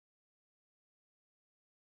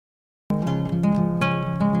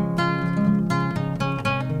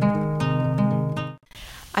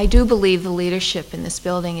I do believe the leadership in this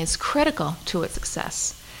building is critical to its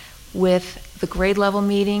success. With the grade level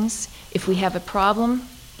meetings, if we have a problem,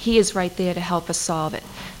 he is right there to help us solve it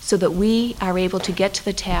so that we are able to get to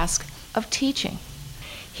the task of teaching.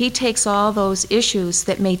 He takes all those issues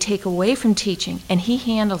that may take away from teaching and he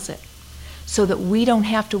handles it so that we don't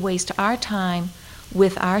have to waste our time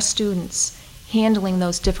with our students handling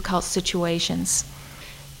those difficult situations.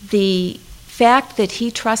 The fact that he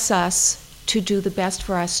trusts us to do the best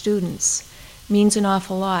for our students means an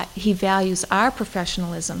awful lot. He values our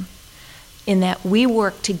professionalism in that we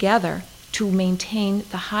work together to maintain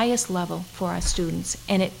the highest level for our students,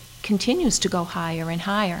 and it continues to go higher and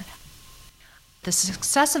higher. The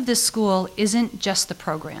success of this school isn't just the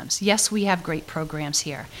programs. Yes, we have great programs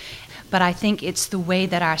here, but I think it's the way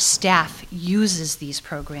that our staff uses these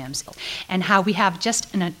programs and how we have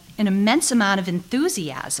just an immense amount of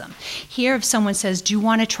enthusiasm. Here, if someone says, do you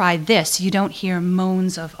want to try this? You don't hear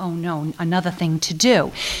moans of, oh no, another thing to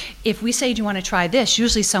do. If we say, do you want to try this?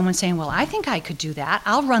 Usually someone's saying, well, I think I could do that.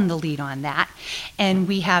 I'll run the lead on that. And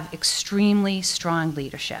we have extremely strong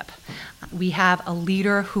leadership. We have a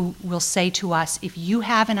leader who will say to us, if you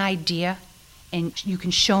have an idea and you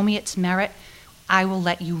can show me its merit, I will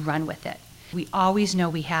let you run with it. We always know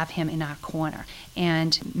we have him in our corner.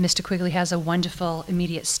 And Mr. Quigley has a wonderful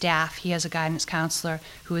immediate staff. He has a guidance counselor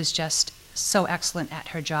who is just so excellent at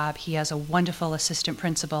her job. He has a wonderful assistant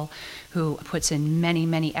principal who puts in many,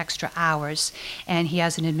 many extra hours. And he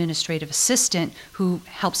has an administrative assistant who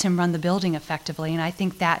helps him run the building effectively. And I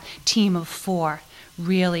think that team of four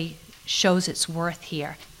really shows its worth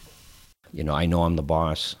here. You know, I know I'm the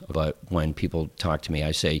boss, but when people talk to me,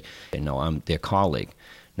 I say, you know, I'm their colleague.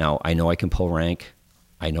 Now, I know I can pull rank.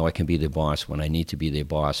 I know I can be their boss when I need to be their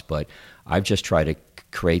boss, but I've just tried to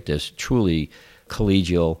create this truly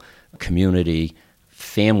collegial community,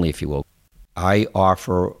 family, if you will. I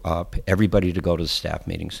offer up everybody to go to the staff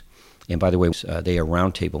meetings. And by the way, they are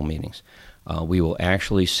roundtable meetings. We will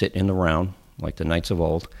actually sit in the round, like the knights of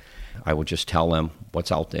old. I will just tell them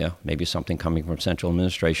what's out there, maybe something coming from central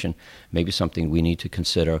administration, maybe something we need to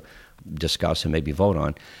consider, discuss, and maybe vote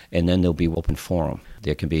on, and then there'll be open forum.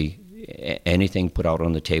 There can be anything put out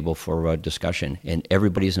on the table for discussion, and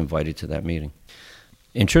everybody's invited to that meeting.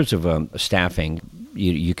 In terms of staffing,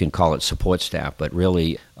 you can call it support staff, but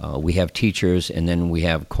really we have teachers and then we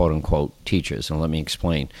have quote-unquote teachers, and let me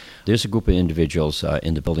explain. There's a group of individuals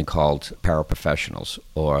in the building called paraprofessionals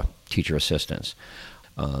or teacher assistants.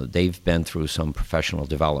 They've been through some professional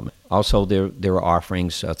development. Also, there are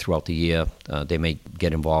offerings throughout the year. They may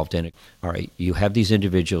get involved in it. All right, you have these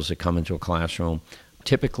individuals that come into a classroom.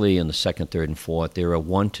 Typically in the second, third, and fourth, there are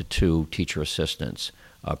 1 to 2 teacher assistants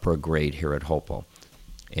per grade here at Hopewell.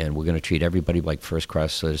 And we're going to treat everybody like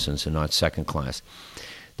first-class citizens and not second-class.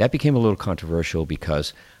 That became a little controversial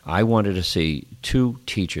because I wanted to see 2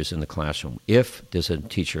 teachers in the classroom if there's a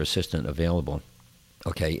teacher assistant available.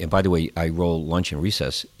 Okay, and by the way, I roll lunch and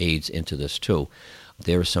recess aides into this too.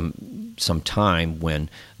 There's some time when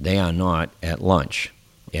they are not at lunch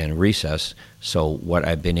and recess, so what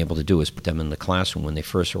I've been able to do is put them in the classroom when they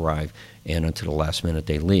first arrive and until the last minute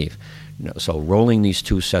they leave. So rolling these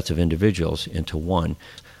 2 sets of individuals into one,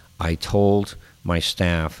 I told my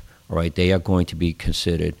staff, all right, they are going to be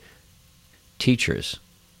considered teachers.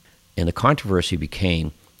 And the controversy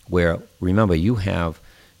became where, remember, you have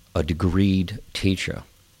a degreed teacher,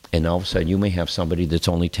 and all of a sudden you may have somebody that's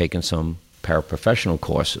only taken some paraprofessional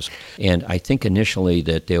courses. And I think initially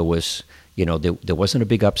that there was, you know, there wasn't a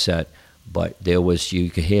big upset, but there was, you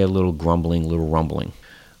could hear a little grumbling, little rumbling.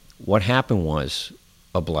 What happened was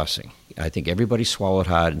a blessing. I think everybody swallowed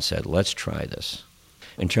hard and said, let's try this.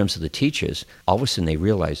 In terms of the teachers, all of a sudden they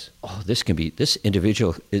realized, oh, this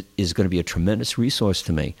individual is going to be a tremendous resource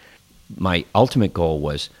to me. My ultimate goal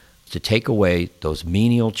was to take away those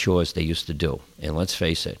menial chores they used to do. And let's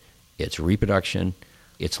face it, it's reproduction,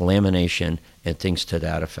 it's lamination, and things to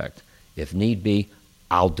that effect. If need be,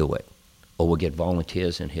 I'll do it. Or we'll get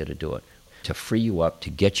volunteers in here to do it. To free you up, to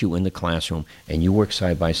get you in the classroom, and you work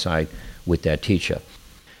side by side with that teacher.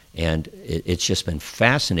 And it's just been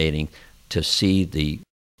fascinating to see the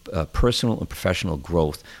personal and professional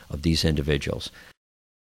growth of these individuals.